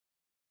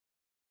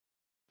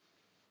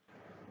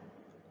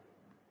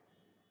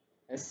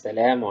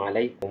Assalamu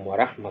alaikum wa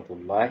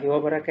rahmatullahi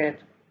wa barakatuh.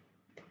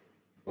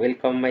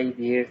 Welcome, my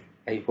dear.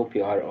 I hope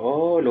you are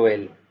all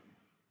well.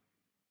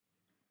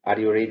 Are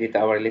you ready to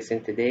our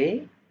lesson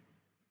today?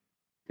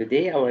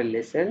 Today, our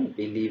lesson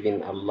believe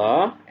in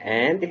Allah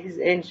and His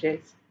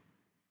angels.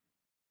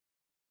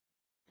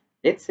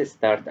 Let's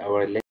start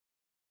our lesson.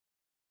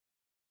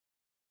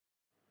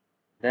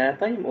 The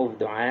time of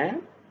dua.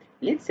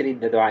 Let's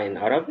read the dua in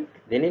Arabic,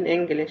 then in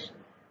English.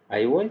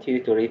 I want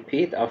you to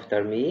repeat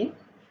after me.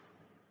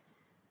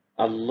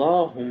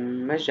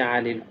 اللهم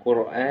اجعل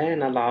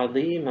القرآن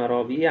العظيم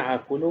ربيع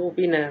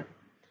قلوبنا.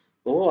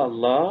 Oh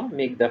Allah,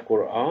 make the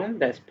Quran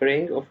the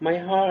spring of my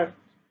heart.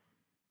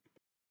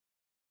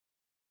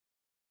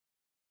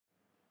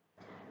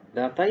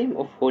 The time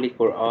of Holy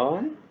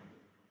Quran,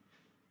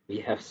 we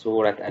have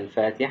Surah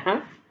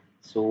Al-Fatiha,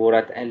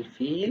 Surah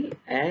Al-Fil,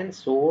 and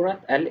Surah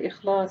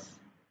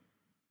Al-Ikhlas.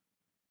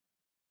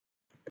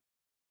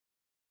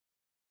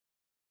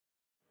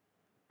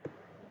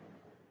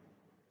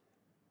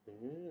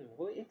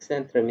 Who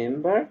can't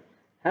remember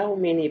how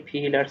many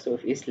pillars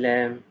of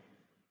Islam?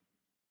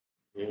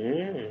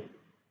 Hmm,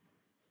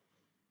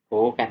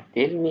 who can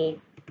tell me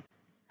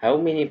how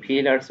many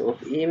pillars of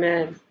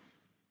Iman?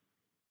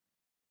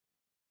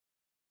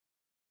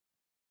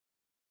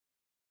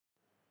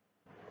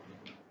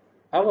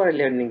 Our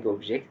learning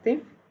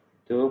objective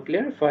to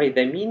clarify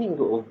the meaning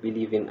of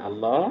believe in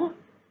Allah,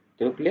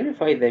 to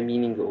clarify the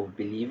meaning of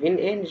believe in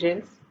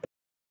angels.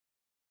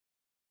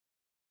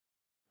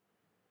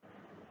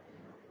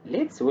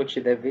 Let's watch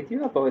the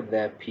video about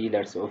the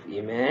pillars of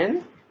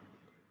Iman.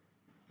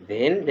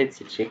 Then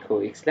let's check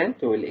who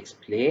excellent will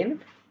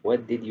explain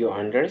what did you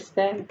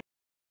understand.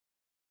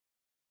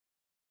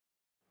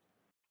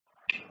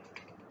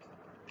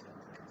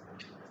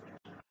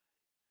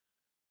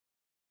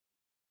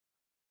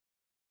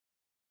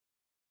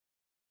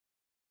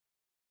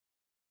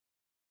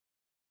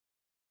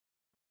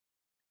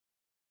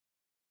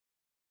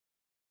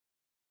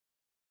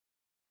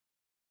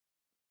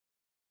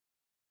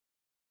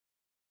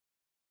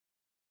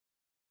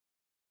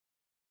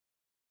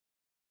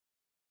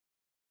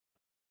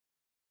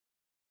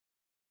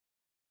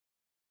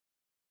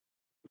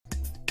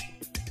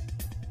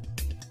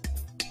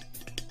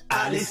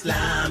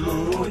 الإسلام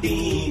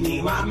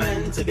ديني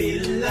وآمنت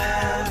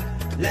بالله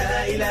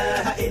لا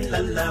إله إلا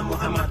الله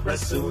محمد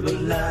رسول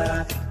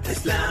الله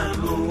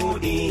إسلام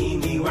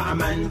ديني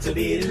وآمنت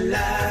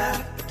بالله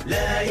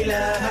لا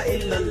إله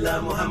إلا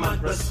الله محمد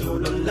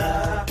رسول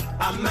الله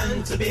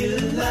آمنت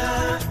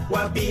بالله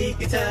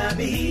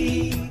وبكتابه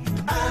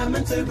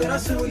آمنت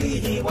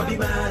برسوله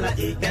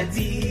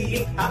وبملائكته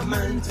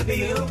آمنت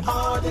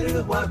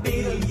بالقادر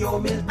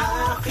وباليوم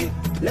الآخر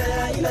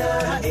لا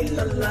إله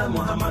إلا الله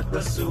محمد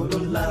رسول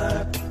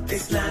الله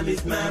Islam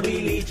is my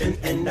religion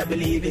and I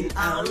believe in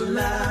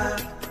Allah.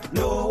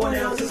 No one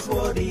else is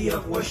worthy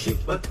of worship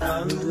but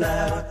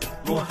Allah.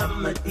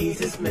 Muhammad is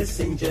his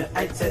messenger,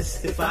 I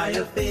testify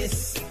of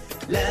this.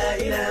 La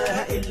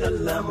ilaha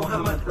illallah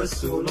Muhammad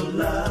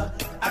Rasulullah.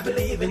 I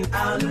believe in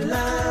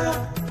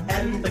Allah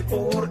and the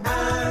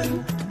Quran.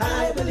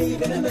 I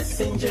believe in a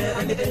messenger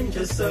and the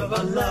angels of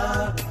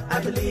Allah. I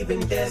believe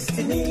in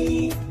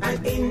destiny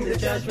and in the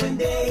judgment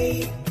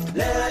day.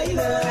 La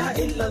ilaha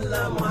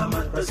illallah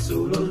Muhammad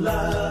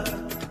Rasulullah.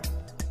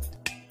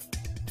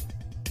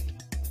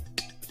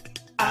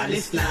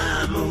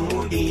 الإسلام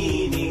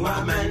ديني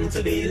وآمنت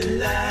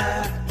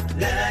بالله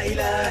لا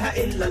إله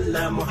إلا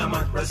الله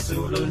محمد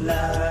رسول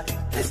الله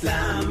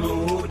إسلام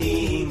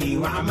ديني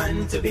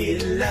وآمنت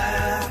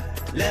بالله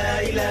لا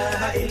إله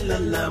إلا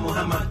الله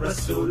محمد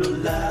رسول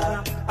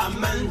الله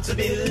آمنت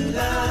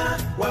بالله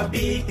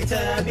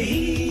وبكتابه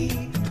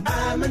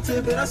آمنت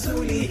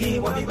برسوله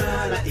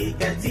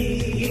وبملائكته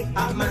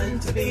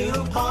آمنت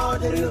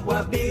بالقادر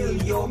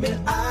وباليوم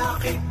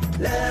الآخر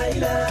لا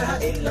إله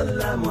إلا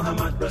الله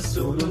محمد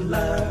رسول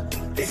الله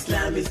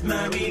Islam is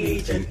my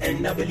religion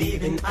and I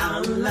believe in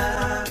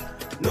Allah.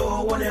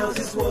 No one else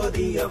is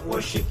worthy of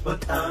worship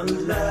but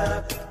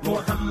Allah.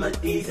 Muhammad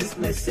is his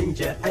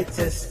messenger, I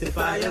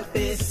testify of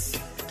this.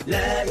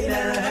 La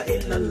ilaha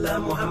illallah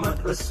Muhammad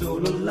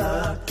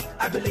Rasulullah.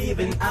 I believe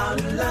in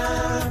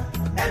Allah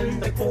and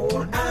the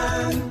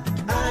Quran.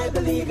 I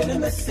believe in a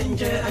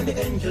messenger and the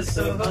angels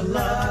of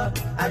Allah.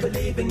 I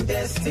believe in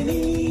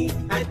destiny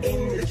and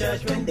in the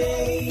judgment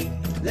day.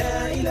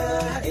 La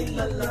ilaha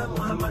illallah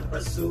Muhammad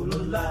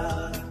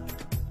Rasulullah.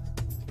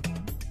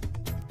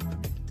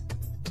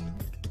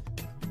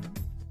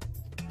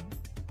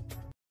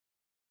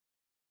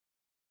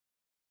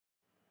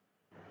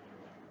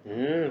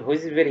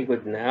 Who's very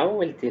good now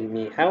will tell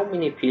me how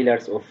many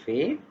pillars of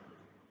faith?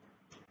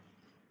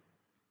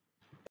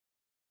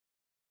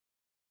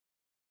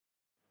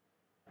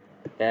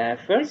 The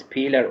first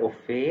pillar of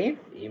faith,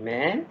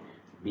 Iman,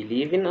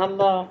 believe in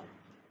Allah.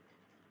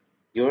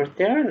 Your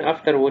turn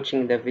after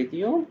watching the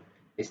video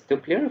is to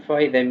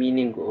clarify the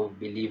meaning of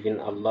believe in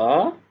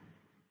Allah.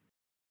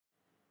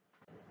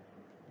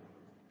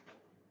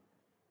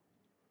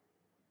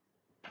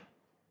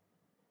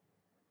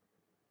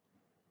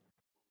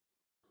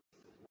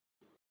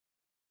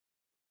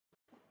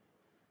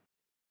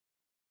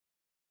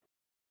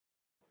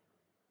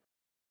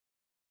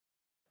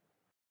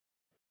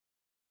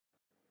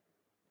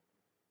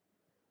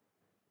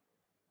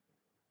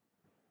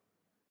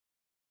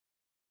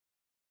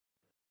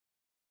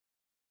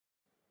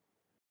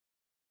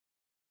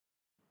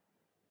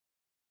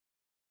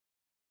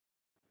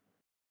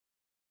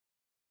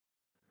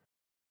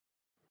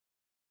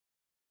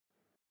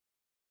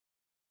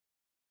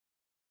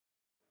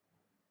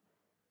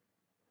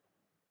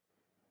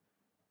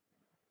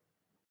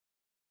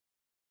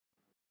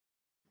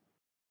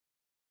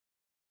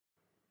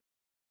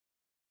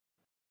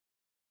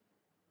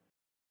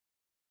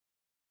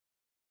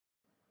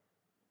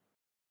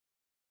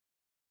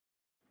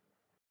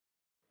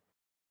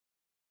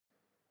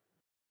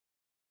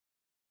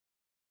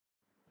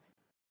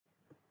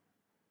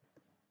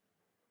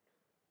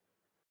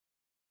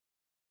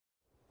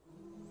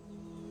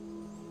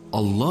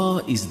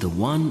 Allah is the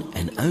one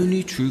and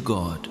only true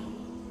God.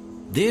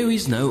 There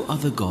is no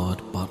other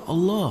God but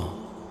Allah.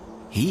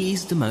 He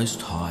is the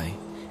Most High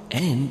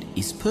and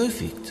is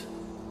perfect.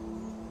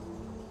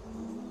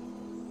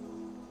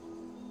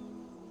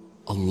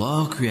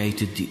 Allah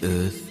created the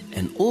earth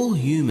and all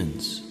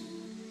humans.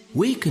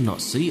 We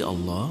cannot see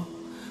Allah,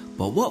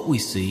 but what we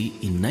see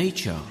in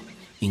nature,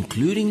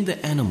 including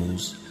the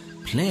animals,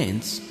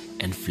 plants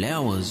and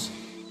flowers,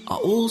 are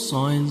all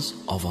signs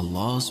of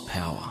Allah's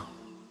power.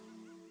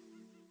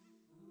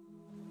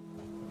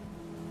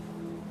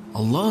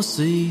 Allah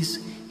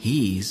sees,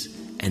 hears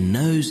and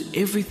knows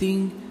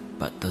everything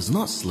but does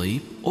not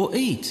sleep or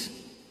eat,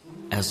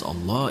 as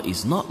Allah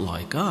is not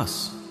like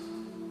us.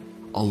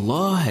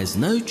 Allah has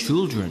no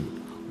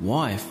children,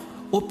 wife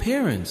or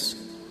parents,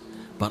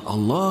 but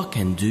Allah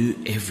can do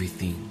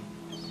everything.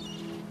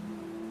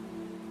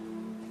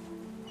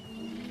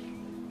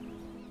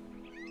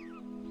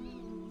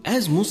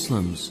 As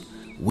Muslims,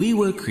 we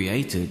were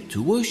created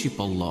to worship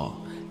Allah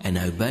and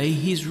obey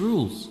His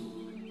rules.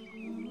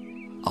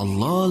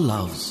 Allah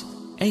loves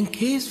and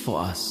cares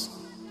for us.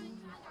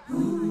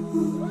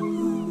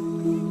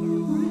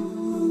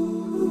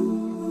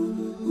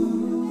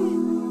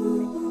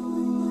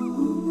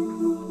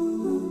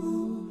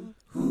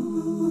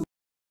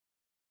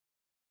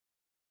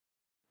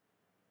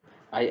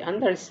 I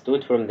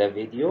understood from the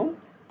video,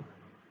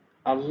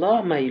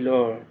 Allah, my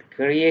Lord,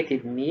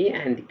 created me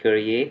and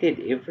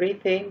created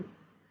everything.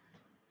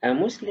 A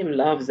Muslim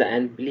loves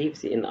and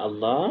believes in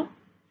Allah.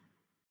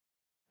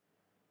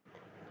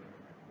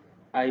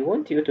 I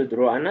want you to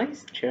draw a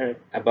nice chart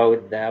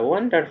about the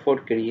wonderful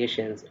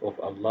creations of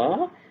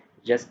Allah.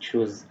 Just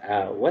choose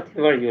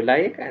whatever you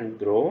like and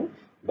draw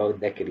about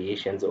the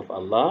creations of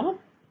Allah.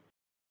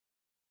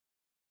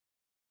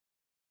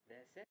 The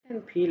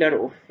second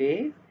pillar of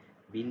faith,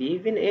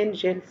 believe in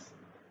angels.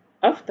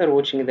 After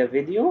watching the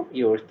video,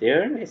 your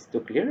turn is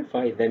to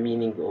clarify the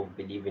meaning of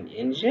believe in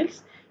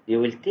angels. You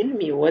will tell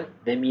me what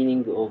the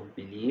meaning of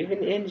believe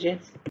in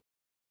angels.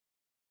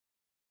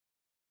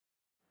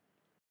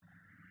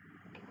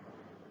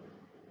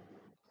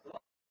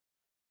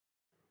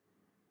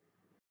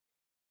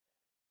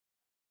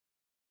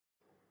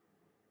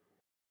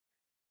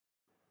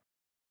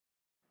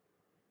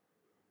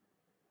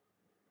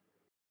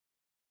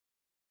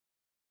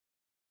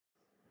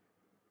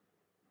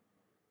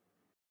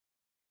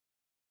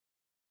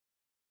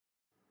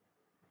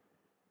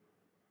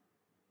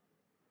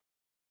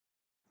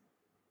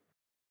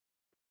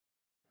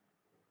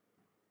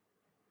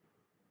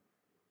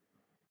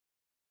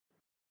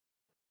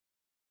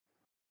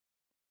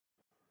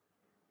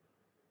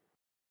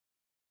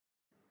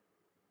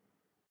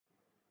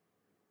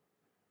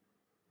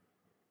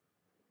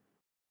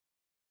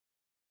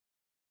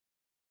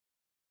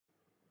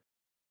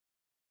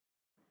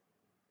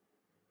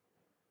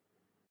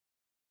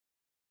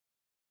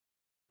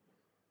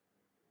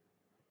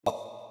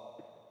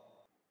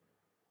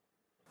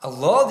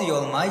 Allah the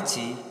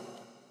Almighty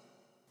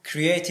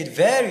created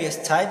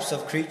various types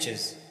of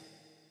creatures,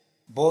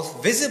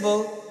 both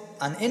visible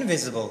and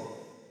invisible.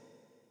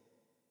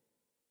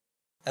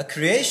 A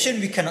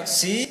creation we cannot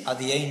see are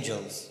the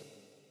angels.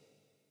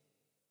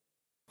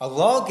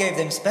 Allah gave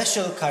them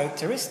special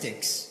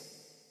characteristics.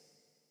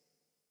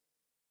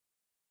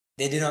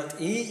 They do not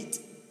eat,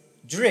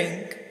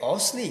 drink,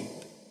 or sleep.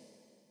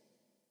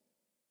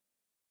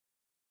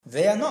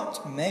 They are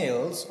not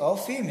males or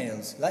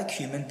females like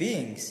human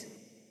beings.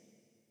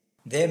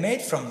 They are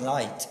made from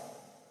light,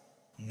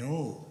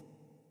 Nur.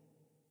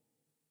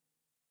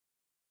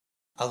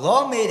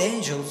 Allah made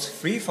angels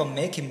free from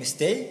making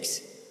mistakes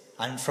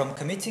and from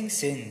committing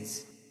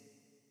sins.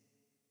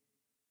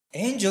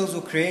 Angels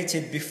were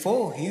created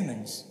before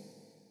humans.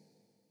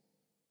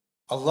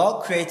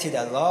 Allah created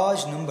a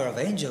large number of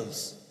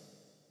angels.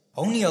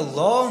 Only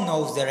Allah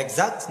knows their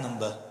exact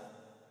number.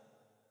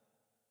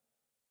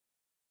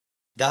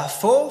 There are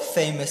 4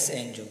 famous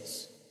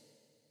angels.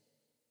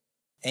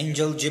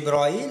 Angel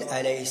Jibreel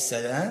alayhi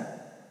salam,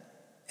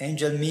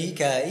 Angel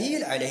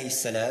Mikael alayhi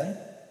salam,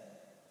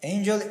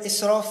 Angel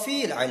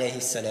Israfil alayhi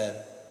salam,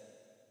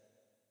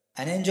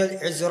 and Angel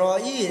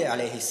Israel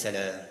alayhi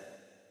salam.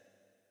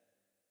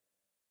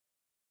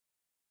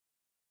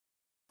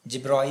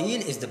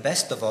 Jibreel is the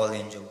best of all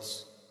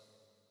angels.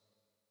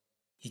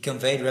 He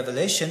conveyed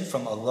revelation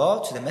from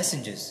Allah to the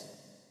messengers.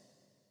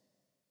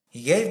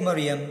 He gave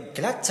Maryam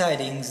glad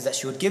tidings that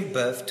she would give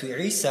birth to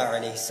Isa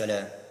alayhi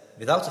salam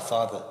without a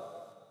father.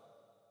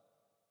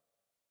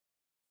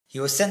 He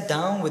was sent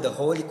down with the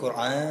Holy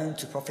Quran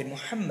to Prophet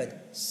Muhammad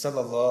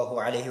sallallahu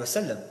alayhi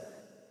wasallam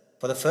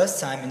for the first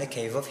time in the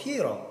cave of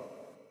Hira.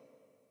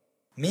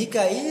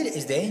 Mikael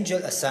is the angel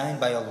assigned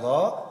by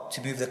Allah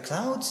to move the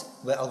clouds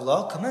where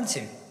Allah commands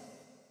him.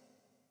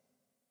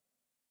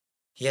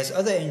 He has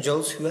other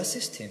angels who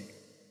assist him.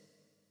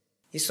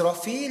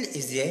 Israfil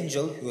is the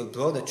angel who will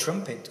blow the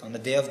trumpet on the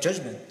day of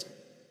judgment.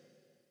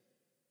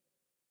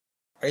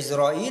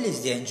 Israel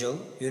is the angel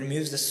who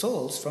removes the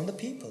souls from the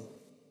people.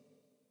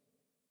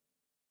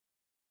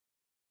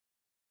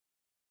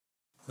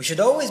 We should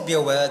always be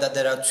aware that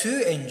there are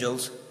two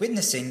angels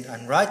witnessing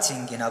and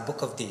writing in our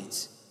book of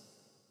deeds.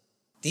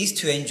 These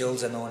two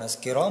angels are known as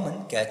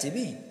Kiraman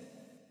Katibin.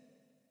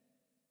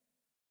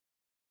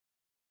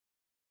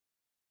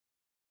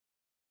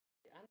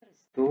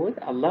 Understood,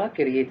 Allah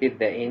created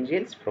the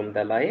angels from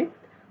the light.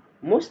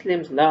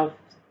 Muslims love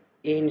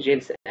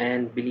angels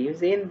and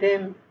believes in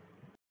them.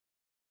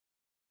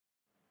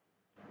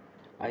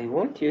 I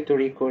want you to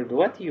record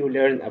what you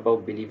learned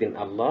about believing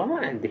Allah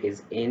and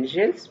His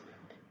angels.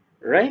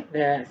 Write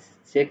the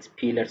 6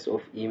 pillars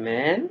of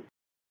Iman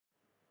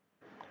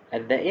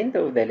at the end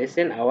of the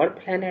lesson, our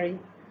plenary.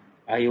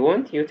 I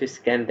want you to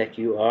scan the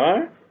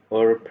QR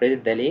or press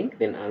the link,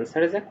 then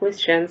answer the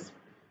questions.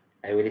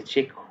 I will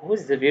check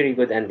who's very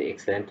good and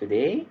excellent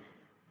today.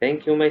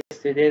 Thank you, my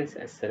students.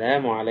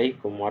 Assalamu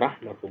alaikum wa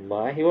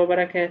rahmatullahi wa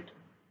barakatuh.